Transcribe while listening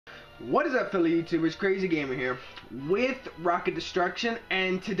What is up, fellow YouTubers? Crazy Gamer here with Rocket Destruction,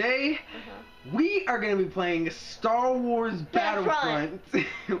 and today we are going to be playing Star Wars Battlefront,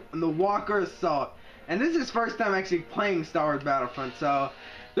 the Walker Assault. And this is his first time actually playing Star Wars Battlefront, so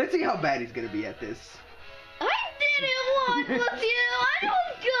let's see how bad he's going to be at this. I didn't want with you. I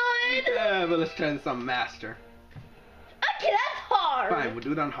was good. Yeah, but let's try this on Master. Okay, that's hard. Fine, we'll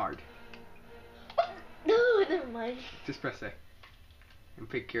do it on Hard. No, never mind. Just press A. And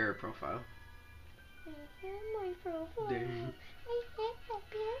pick your profile. My profile.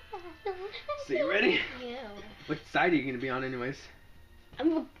 So you ready? Yeah. What side are you going to be on anyways?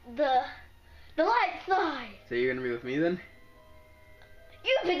 I'm the light side. So you're going to be with me then?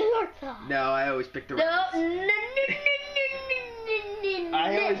 You pick the dark side. No, I always pick the No, rebels.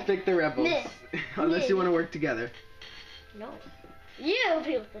 I always pick the rebels. Unless you want to work together. No. You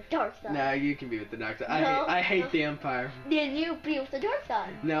be with the dark side. No, you can be with the dark side. No. I hate the Empire. Then you be with the dark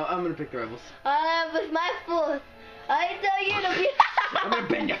side. No, I'm going to pick the rebels. With my foot. I tell you to be. I'm going to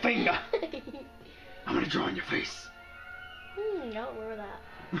bend your finger. I'm going to draw on your face. Don't remember that.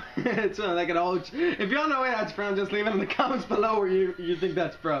 It's like an old... If y'all know where that's from, just leave it in the comments below where you think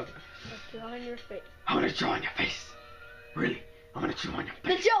that's from. Let's draw on your face. I'm going to draw on your face. Really? I'm going to draw on your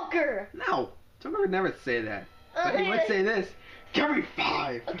face. The Joker! No. Joker would never say that. But he would say this. Give me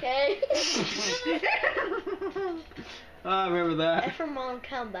 5. Okay. I remember that. That's from Mortal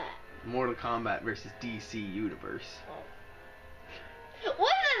Kombat. Mortal Kombat versus DC Universe. Oh.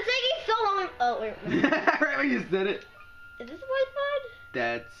 What is it taking so long? Oh, wait. Right when you said it. Is this the white side?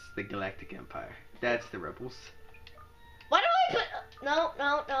 That's the Galactic Empire. That's the rebels. Why do I put... No.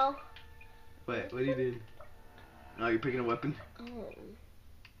 What are you doing? Oh, you're picking a weapon? Oh.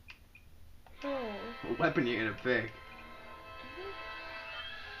 What weapon you gonna pick?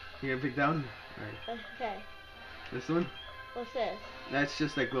 You gonna pick that one? Alright. Okay. This one? What's this? That's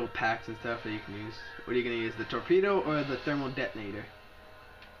just like little packs and stuff that you can use. What are you gonna use? The torpedo or the thermal detonator?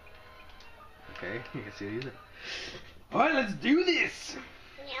 Okay, you can see these. Alright, let's do this!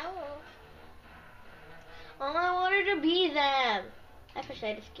 No. Oh, I wanted to be them. I wish I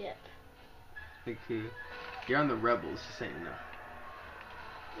had to skip. Okay. You're on the rebels, just saying no.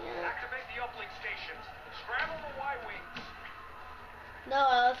 Yeah. Activate the uplink stations. Scramble the Y-wings. No,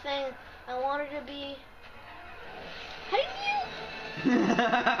 I was saying I wanted to be... How do you...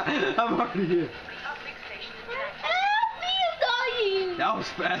 I'm already here. Uplink station Help me, I'm dying! That was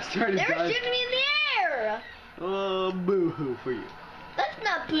fast. I already They were died. shooting me in the air! Oh, boo-hoo for you. That's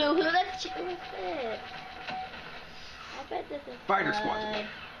not boo-hoo, that's chicken with it. I bet this is Fighter fun. squad.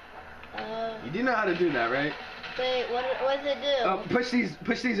 You do know how to do that, right? Wait, what does it do? Oh, push these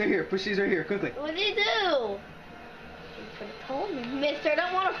right here. Push these right here, quickly. What does it do? You could have told me, mister, I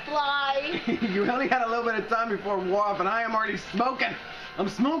don't want to fly. You only had a little bit of time before it wore off, and I am already smoking. I'm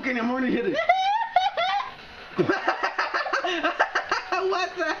smoking, I'm already hitting.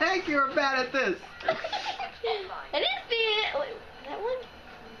 What the heck? You were bad at this. I didn't see it. Wait, that one?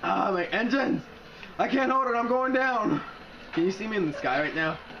 Ah, my engines. I can't hold it, I'm going down. Can you see me in the sky right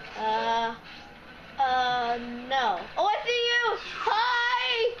now? No. Oh, I see you!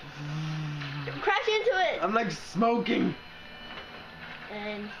 Hi! Crash into it! I'm like smoking.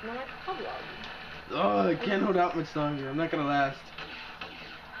 And it's not a problem. Oh, I can't hold out much longer. I'm not gonna last.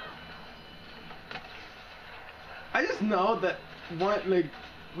 I just know that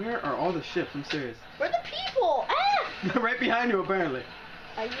where are all the ships? I'm serious. Where are the people? Ah! Right behind you, apparently.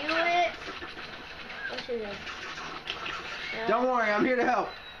 Are you it? What's your name? No. Don't worry, I'm here to help.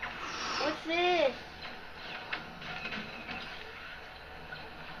 What's this?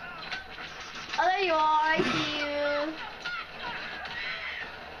 Oh, there you are. I see you.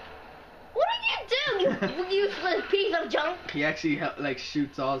 What did you do, you useless piece of junk? He actually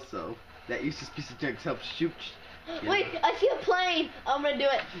shoots also. That useless piece of junk helps shoot. Wait, I see a plane. I'm gonna do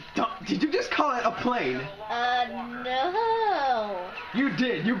it. Did you just call it a plane? No. You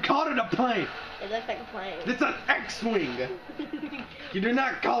did. You called it a plane. It looks like a plane. It's an X-wing. You do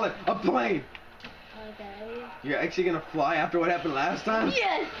not call it a plane. Okay. You're actually gonna fly after what happened last time?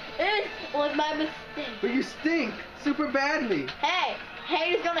 Yes, it was my mistake. But you stink super badly. Hey,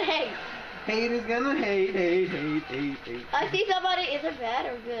 hate is gonna hate. Hate is gonna hate. I see somebody. Is it bad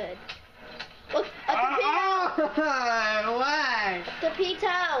or good? Look, a torpedo. Why?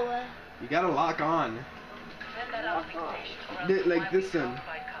 Torpedo. You gotta lock on. Like this one.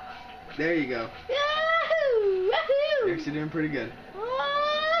 There you go. Yahoo! Wahoo! You're actually doing pretty good.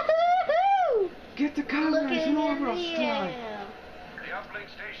 Wahoo! Get the cover, it's an orbital strike. The uplink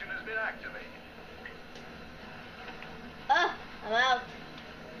station has been activated. I'm out.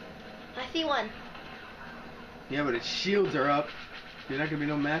 I see one. Yeah, but its shields are up. You're not gonna be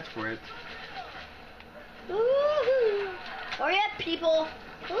no match for it. Woohoo! Hurry up, people!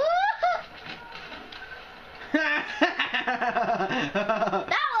 Woohoo! That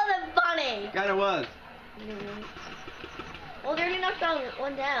wasn't funny! Kinda was. Well, they already knocked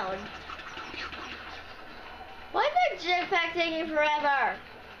one down. Why is that jetpack taking forever?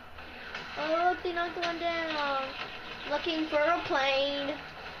 Oh, look, they knocked one down. Looking for a plane.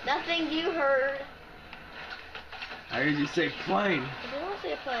 Nothing you heard. I heard you say plane. I didn't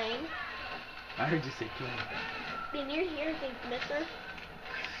say a plane. I heard you say plane. Can you hear things, mister?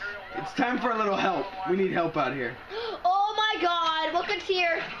 It's time for a little help. We need help out here. Oh my god, look what's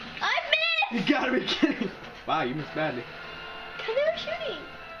here. I You missed! gotta be kidding. Wow, you missed badly. Because they were shooting.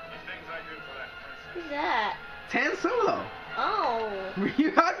 The things I do for that princess. Who's that? It's Han Solo. Oh.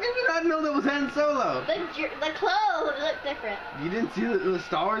 How did you not know that was Han Solo? The clothes look different. You didn't see the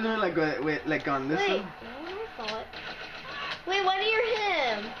Star Wars in it, like on this Wait, one? I saw it. Wait, why do you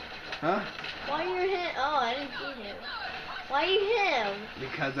him? Huh? Why are you him? Oh, I didn't see him. Why are you him?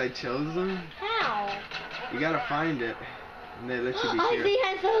 Because I chose them. How? You gotta find it, and they let you be I here. see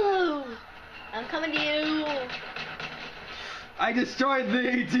Han Solo. I'm coming to you. I destroyed the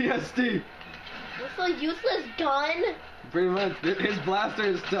ATST. What's a useless gun? Pretty much. His blaster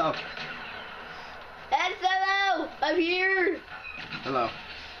is tough. Han Solo, I'm here. Hello.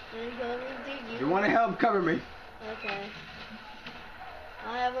 I'm coming to you. If you want to help, cover me. Okay.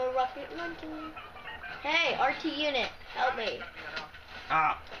 I have a rocket launcher. Hey, RT unit, help me.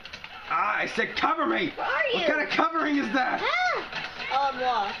 I said cover me. Where are you? What kind of covering is that? Ah! Oh, I'm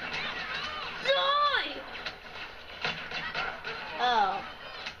lost. Die! Oh.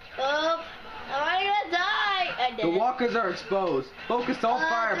 Oh. I'm already gonna die. I did. The walkers are exposed. Focus all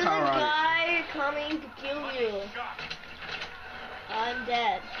firepower There's a on it. guy coming to kill you. I'm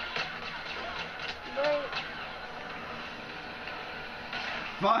dead. Wait.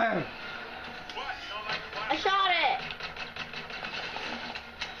 Fire. I shot it.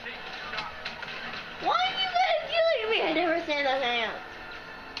 Why are you guys killing me? I never stand a chance.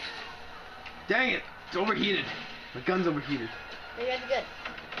 Dang it. It's overheated. My gun's overheated. Maybe that's good.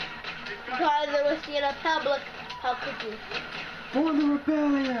 Because it was in a public. How could you? For the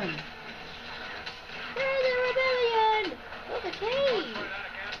rebellion. For the rebellion. Look, a cave.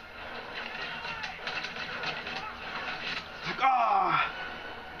 Ah!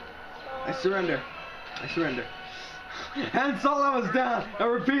 I surrender. I surrender. Han Solo is down. I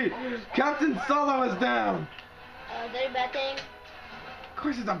repeat, Captain Solo is down. Is that a bad thing? Of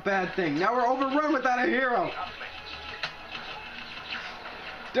course it's a bad thing. Now we're overrun without a hero.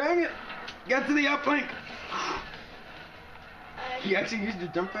 Dang it. Get to the uplink. You actually used your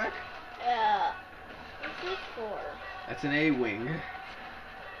jump pack? Yeah. What's this for? That's an A-wing.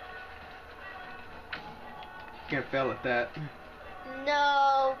 Can't fail at that.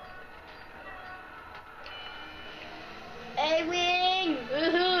 No. A-wing.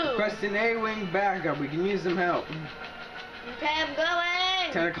 Woohoo. Requesting A-wing backup. We can use some help. Okay, I'm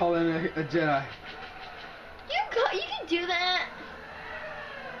going. Trying to call in a Jedi. You can do that.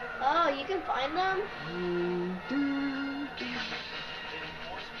 Oh, you can find them?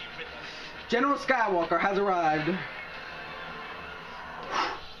 General Skywalker has arrived.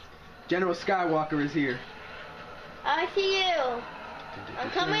 General Skywalker is here. I see you. I'm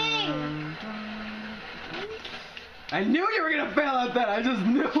coming. I knew you were gonna fail at that. I just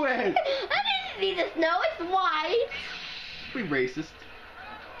knew it. I didn't need to know. It's white. We racist.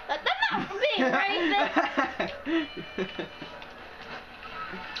 That's not being racist.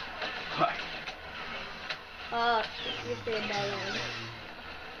 What? You said that one.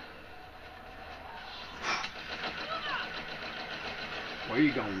 Where are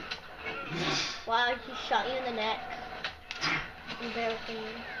you going? Wow, he shot you in the neck. Embarrassing.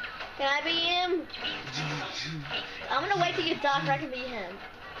 Can I be him? I'm gonna wait till you die so I can be him.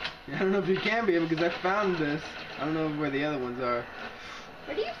 I don't know if you can be because I found this. I don't know where the other ones are.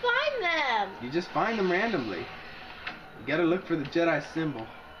 Where do you find them? You just find them randomly. You gotta look for the Jedi symbol.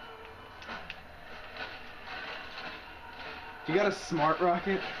 You got a smart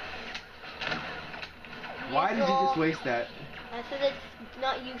rocket? Why did you just waste that? I said it's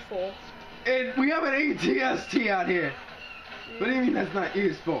not useful. We have an ATST out here. What do you mean that's not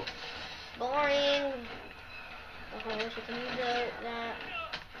useful? Boring. Okay, I wish I could use that.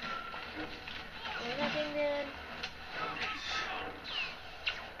 There's nothing good.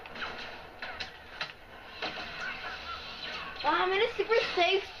 Wow, I'm in a super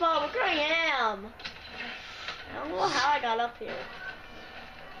safe spot. Look where I am. I don't know how I got up here.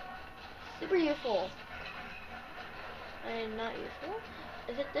 Super useful. And not useful.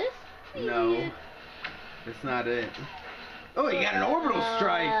 Is it this? No. That's not it. Oh, you got an orbital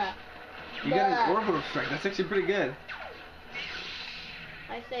strike. You got an orbital strike. That's actually pretty good.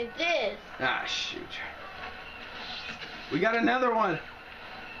 I say this. Ah, shoot. We got another one.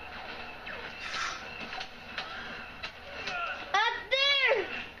 Up there.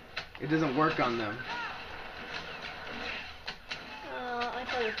 It doesn't work on them. I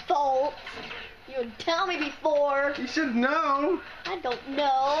thought it was fault. You would tell me before. You should know. I don't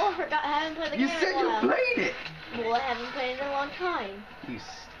know. I haven't played the game You in said a you while. played it. Well, I haven't played it in a long time. You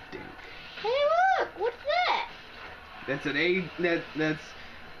stink. Hey, look! What's that? That's an A.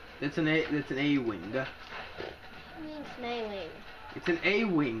 That's an A wing. It means snailing. It's an A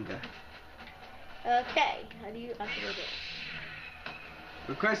wing. Okay. How do you activate it?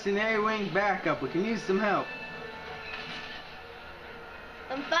 Requesting A wing backup. We can use some help.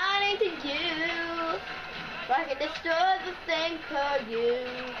 I'm fighting to you. So I can destroy the thing for you.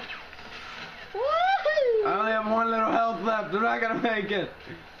 Woohoo! I only have one little health left. I'm not gonna make it.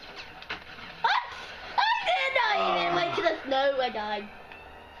 What? I did not even wait to the snow. I died.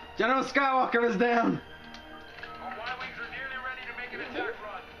 General Skywalker is down. Our Y-wings are nearly ready to make an attack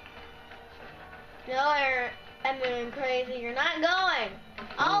run. I'm going crazy. You're not going.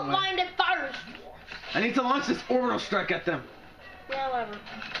 I'll find it first. I need to launch this orbital strike at them. Yeah, whatever.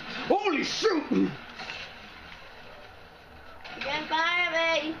 Holy shoot! You can't fire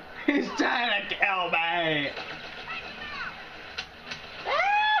me. He's trying to kill me.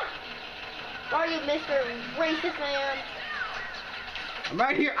 Ah! Are you Mr. Racist Man? I'm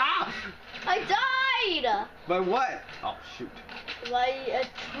right here. Ah! I died! By what? Oh shoot. By a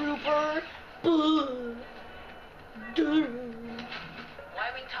trooper. Y-wing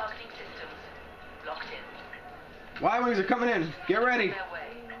targeting systems locked in. Y-wings are coming in. Get ready. Their way.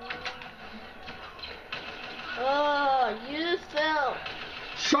 Oh, you fell.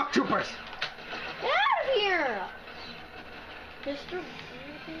 Shock troopers. Get out of here! Mr.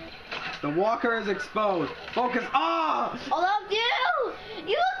 The walker is exposed. Focus. Ah! I love you!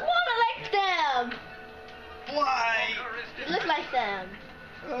 You look more like them! Why? You look like them.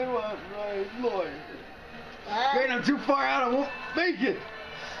 I want my lawyer. What? Wait, I'm too far out. I won't make it.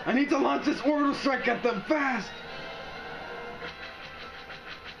 I need to launch this orbital strike at them fast.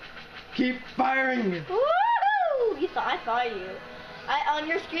 Keep firing. Woohoo! I saw you. On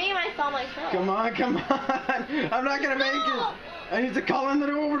your screen, I saw myself. Come on, come on. I'm not gonna make it. I need to call in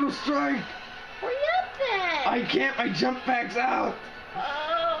the orbital strike. Hurry up then! I can't. My jump pack's out.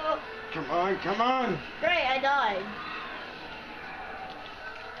 Oh, Come on, come on. great, I died.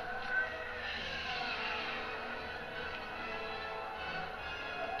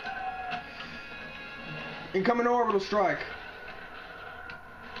 Incoming orbital strike.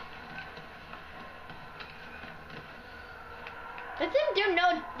 It didn't do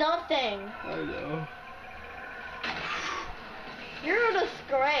nothing. I know. You're a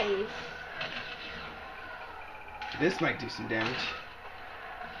disgrace. This might do some damage.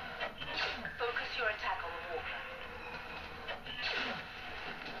 Focus your attack on the walker.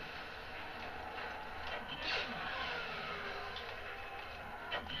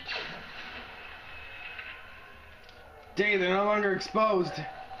 Dang, they're no longer exposed.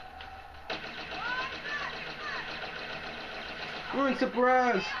 We're in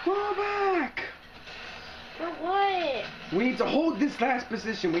surprise. Fall back. For what? We need to hold this last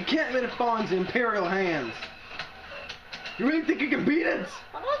position. We can't let it fall into imperial hands. You really think you can beat it?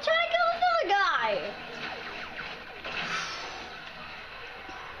 I'm gonna try to kill this other guy.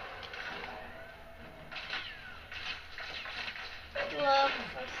 Love,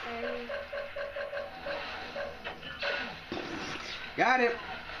 okay. Got it.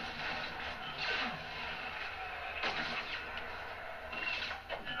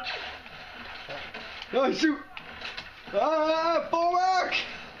 Oh shoot! Ah, fall back!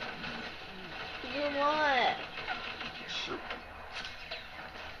 You what?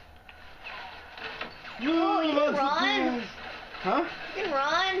 No, you can run? Huh? You can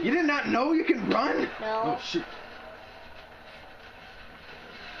run? You did not know you can run? No. Oh shoot!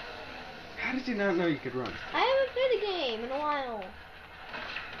 How did you not know you could run? I haven't played the game in a while.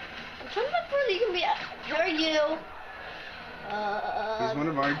 I'm trying to look for you can be. Who are you? He's one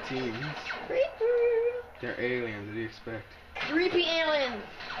of our teams. Creeper. They're aliens. What do you expect? Creepy aliens.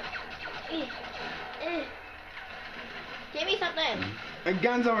 Give me something. My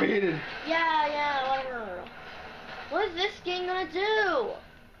gun's overheated. Yeah, whatever. What is this game gonna do?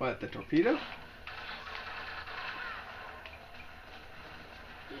 What? The torpedo?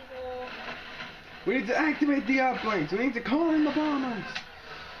 Evil. We need to activate the uplinks. We need to call in the bombers.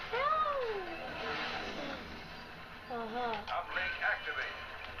 Uh-huh. Uplink activated.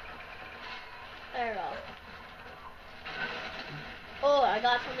 There we go.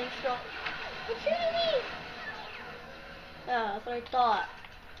 got something strong. It's shooting me! Yeah, that's what I thought.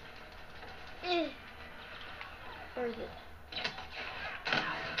 Where is it?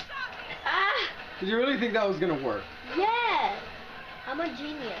 Ah! Did you really think that was gonna work? Yes! I'm a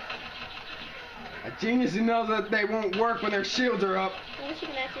genius. A genius who knows that they won't work when their shields are up. I wish you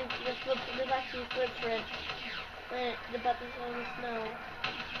can actually flip. There's actually flip for it when the buttons on the snow.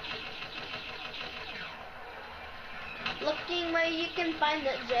 Looking where you can find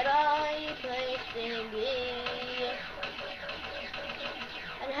the Jedi place thingy.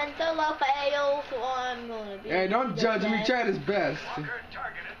 And Han Solo failed, so I'm gonna be. Hey, don't judge him. He tried his best. Walker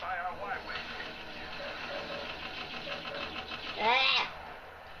targeted by our Y-wing. Ah.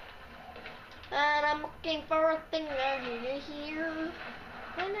 And I'm looking for a thing right here.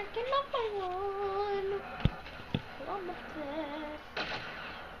 And I cannot find one. I'm obsessed.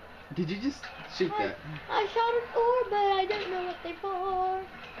 Did you just shoot that? I shot an orb, but I don't know what they for.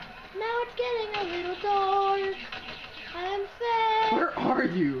 Now it's getting a little dark. I'm sad. Where are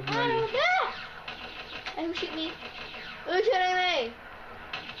you? I don't know. Hey, who shoot me? Who's shooting me?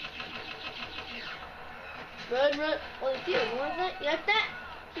 Run, run. Oh, it's you. What is that? You like that?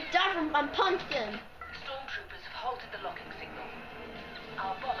 You died from my pumpkin. Stormtroopers have halted the locking signal.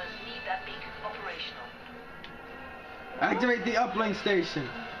 Our bombers need that beacon operational. Activate the uplink station.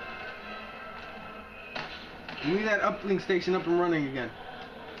 You need that uplink station up and running again.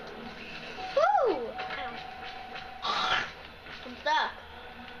 Woo! Ow. I'm stuck.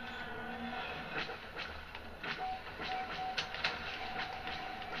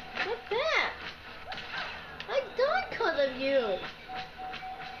 What's that? I died because of you.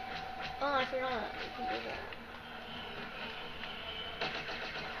 Oh, I forgot. You can do that.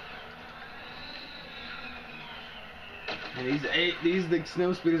 And these the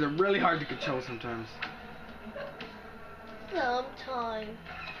snow speeders are really hard to control sometimes. Sometime.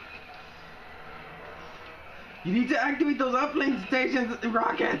 You need to activate those uplink stations,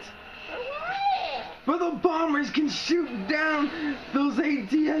 rockets, For what? so the bombers can shoot down those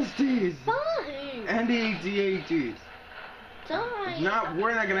ATSTs Fine. and the AT-ATs. Fine. If not,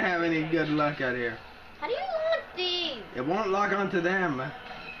 we're not gonna have any good luck out here. How do you want these? It won't lock onto them.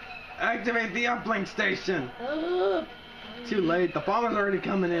 Activate the uplink station. Too late. The bomber's already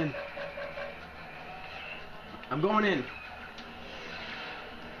coming in. I'm going in.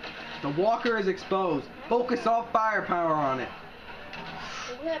 The walker is exposed. Focus all firepower on it.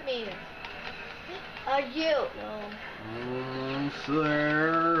 What does that mean? Are you? No.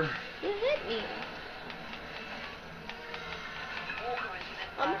 Sir. What does that mean? Walker is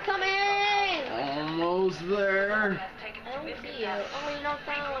I'm coming! Almost there. has taken I don't significant see you. damage. Oh, you're not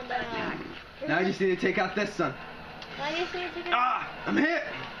found that. Now I just need to take out this son. I just need to get. Ah! I'm hit!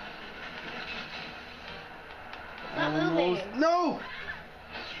 Stop moving. No!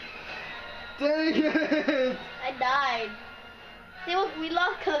 Dang it! I died. See, look, we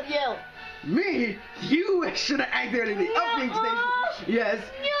lost because of you. Me? You should have activated the uplink station. Yes.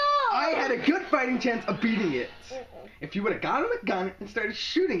 No! I had a good fighting chance of beating it. If you would have gotten a gun and started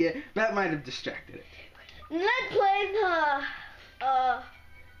shooting it, that might have distracted it. Let's play the. I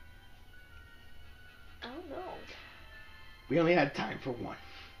don't know. We only had time for one.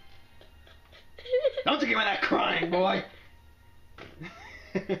 Don't you give me that crying, boy.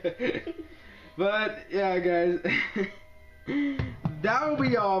 But yeah, guys, that will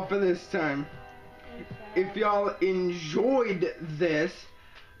be all for this time. If y'all enjoyed this,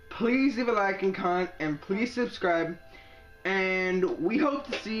 please leave a like and comment, and please subscribe. And we hope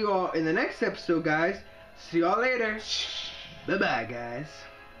to see you all in the next episode, guys. See y'all later. Bye bye, guys.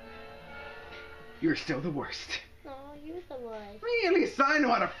 You're still the worst. No, you're the worst. Me, at least I know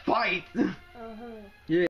how to fight. Uh-huh. Yeah.